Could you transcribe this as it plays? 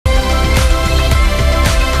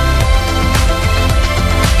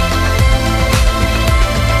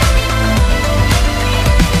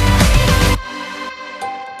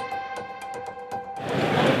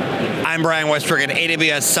I'm Brian Westbrook at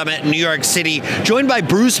AWS Summit New York City, joined by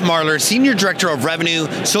Bruce Marler, Senior Director of Revenue,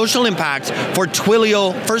 Social Impact for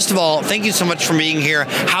Twilio. First of all, thank you so much for being here.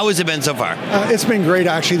 How has it been so far? It's been great,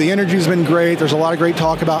 actually. The energy's been great. There's a lot of great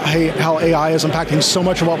talk about how AI is impacting so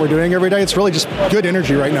much of what we're doing every day. It's really just good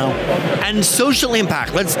energy right now. And social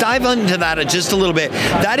impact, let's dive into that just a little bit.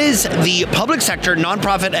 That is the public sector,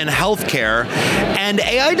 nonprofit, and healthcare. And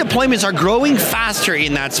AI deployments are growing faster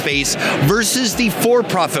in that space versus the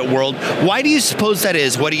for-profit world. Why do you suppose that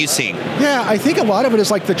is? What are you seeing? Yeah, I think a lot of it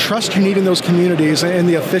is like the trust you need in those communities and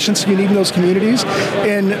the efficiency you need in those communities.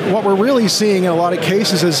 And what we're really seeing in a lot of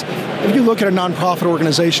cases is, if you look at a nonprofit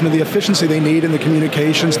organization and the efficiency they need in the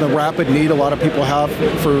communications and the rapid need a lot of people have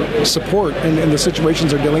for support in the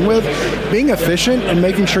situations they're dealing with, being efficient and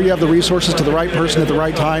making sure you have the resources to the right person at the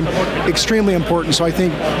right time, extremely important. So I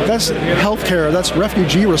think that's healthcare, that's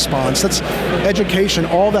refugee response, that's education,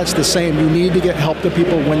 all that's the same. You need to get help to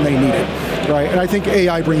people when they need it, right? And I think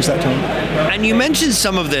AI brings that to them. And you mentioned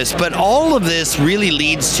some of this, but all of this really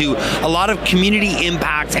leads to a lot of community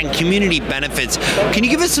impact and community benefits. Can you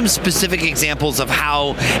give us some specific examples of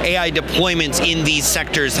how AI deployments in these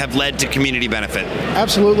sectors have led to community benefit?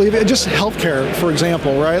 Absolutely. Just healthcare, for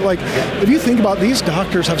example, right? Like, if you think about these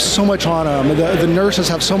doctors have so much on them, the nurses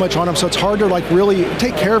have so much on them, so it's hard to like really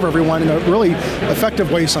take care of everyone in a really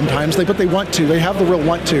effective way sometimes, but they want to. They have the real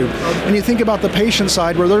want to. And you think about the patient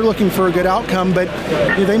side where they're looking for a good outcome, but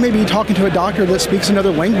they may be talking to a doctor that speaks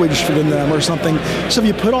another language than them or something. So if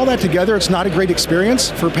you put all that together, it's not a great experience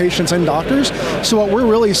for patients and doctors. So what we're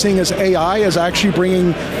really seeing is AI is actually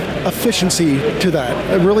bringing efficiency to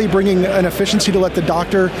that, really bringing an efficiency to let the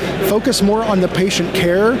doctor focus more on the patient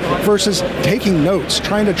care versus taking notes,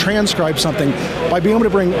 trying to transcribe something. By being able to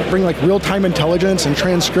bring like real-time intelligence and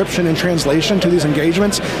transcription and translation to these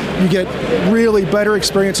engagements, you get really better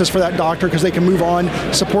experiences for that doctor because they can move on,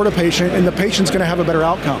 support a patient, and the patient's going to have a better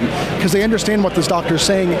outcome because they understand what this doctor's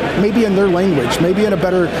saying, maybe in their language, maybe in a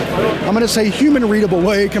better, I'm going to say human-readable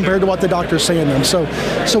way compared to what the doctor's saying to them.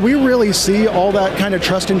 So we really see all that kind of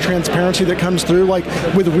trust and transparency that comes through, like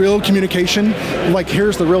with real communication, like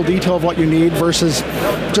here's the real detail of what you need versus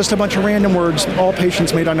just a bunch of random words all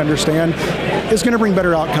patients may not understand, is going to bring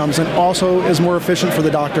better outcomes and also is more efficient for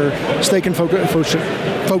the doctor so they can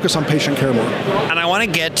focus on patient care more. And I want to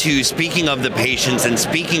get to, speaking of the patients and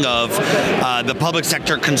speaking of the public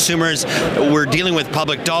sector consumers, we're dealing with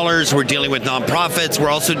public dollars, we're dealing with nonprofits, we're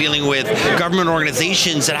also dealing with government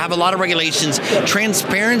organizations that have a lot of regulations.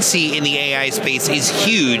 Transparency in the AI space is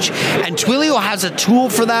huge, and Twilio has a tool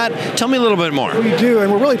for that. Tell me a little bit more. We do,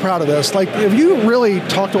 and we're really proud of this. Like, if you really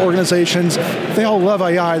talk to organizations, they all love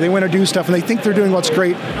AI, they want to do stuff, and they think they're doing what's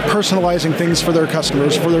great, personalizing things for their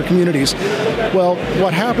customers, for their communities. Well,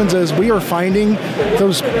 what happens is we are finding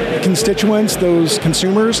those constituents, those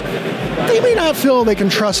consumers, they may not feel they can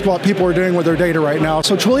trust what people are doing with their data right now.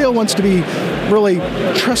 So Twilio wants to be really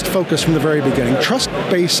trust-focused from the very beginning.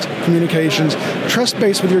 Trust-based communications,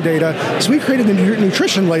 trust-based with your data. So we created the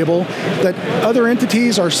nutrition label that other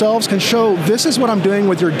entities, ourselves, can show this is what I'm doing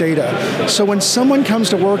with your data. So when someone comes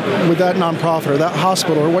to work with that nonprofit or that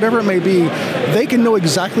hospital or whatever it may be, they can know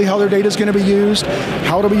exactly how their data is going to be used,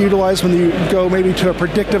 how it'll be utilized when you go maybe to a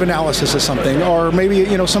predictive analysis of something, or maybe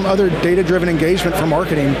some other data-driven engagement for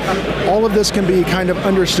marketing. All of this can be kind of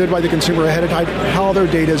understood by the consumer ahead of time, how their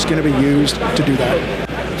data is going to be used to do that.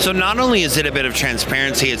 So not only is it a bit of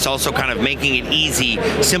transparency, it's also kind of making it easy,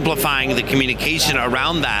 simplifying the communication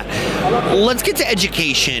around that. Let's get to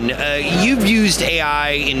education. You've used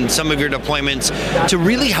AI in some of your deployments to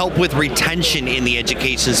really help with retention in the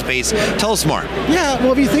education space. Tell us more. Yeah,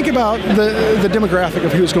 well, if you think about the demographic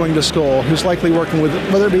of who's going to school, who's likely working with,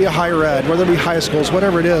 whether it be a higher ed, whether it be high schools,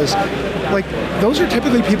 whatever it is, like those are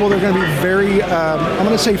typically people that are going to be very, I'm going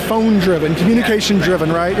to say phone-driven,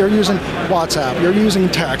 communication-driven, right? You're using WhatsApp, you're using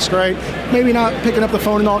text, right? Maybe not picking up the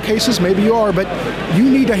phone in all cases, maybe you are, but you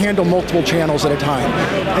need to handle multiple channels at a time.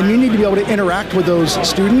 And you need to be able to interact with those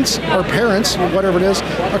students or parents, or whatever it is,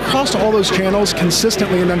 across all those channels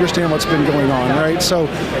consistently and understand what's been going on, right? So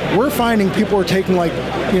we're finding people are taking like,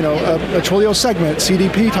 a Twilio segment,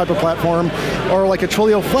 CDP type of platform, or like a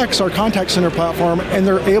Twilio Flex, our contact center platform, and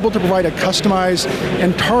they're able to provide a customized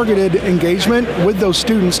and targeted engagement with those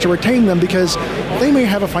students to retain them because they may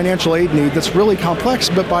have a financial aid need that's really complex,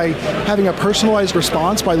 but by having a personalized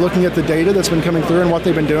response, by looking at the data that's been coming through and what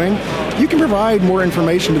they've been doing, you can provide more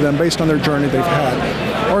information to them based on their journey they've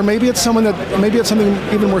had. Or maybe it's something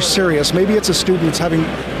even more serious. Maybe it's a student that's having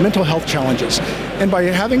mental health challenges. And by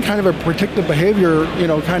having kind of a predictive behavior,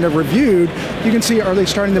 kind of reviewed, you can see, are they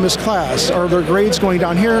starting to miss class? Are their grades going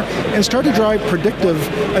down here? And start to drive predictive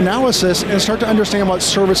analysis and start to understand what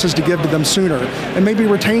services to give to them sooner. And maybe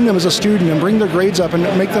retain them as a student and bring their grades up and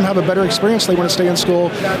make them have a better experience. They want to stay in school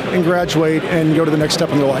and graduate and go to the next step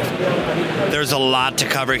in their life. There's a lot to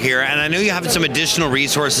cover here, and I know you have some additional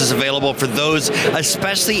resources available for those,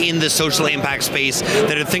 especially in the social impact space,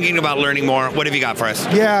 that are thinking about learning more. What have you got for us?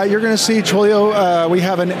 Yeah, you're going to see, Twilio, we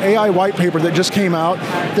have an AI white paper that just came out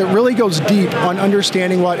that really goes deep on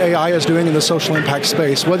understanding what AI is doing in the social impact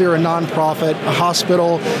space, whether you're a nonprofit, a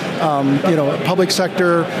hospital, public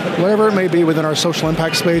sector, whatever it may be within our social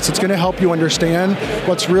impact space. It's going to help you understand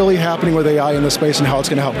what's really happening with AI in the space and how it's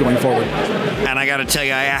going to help going forward. And I got to tell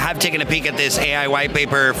you, I have taken a peek at this AI white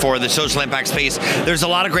paper for the social impact space. There's a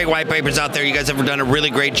lot of great white papers out there. You guys have done a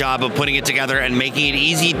really great job of putting it together and making it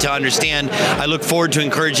easy to understand. I look forward to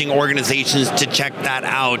encouraging organizations to check that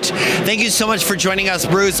out. Thank you so much for joining us,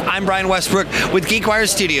 Bruce. I'm Brian Westbrook with GeekWire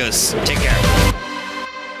Studios. Take care.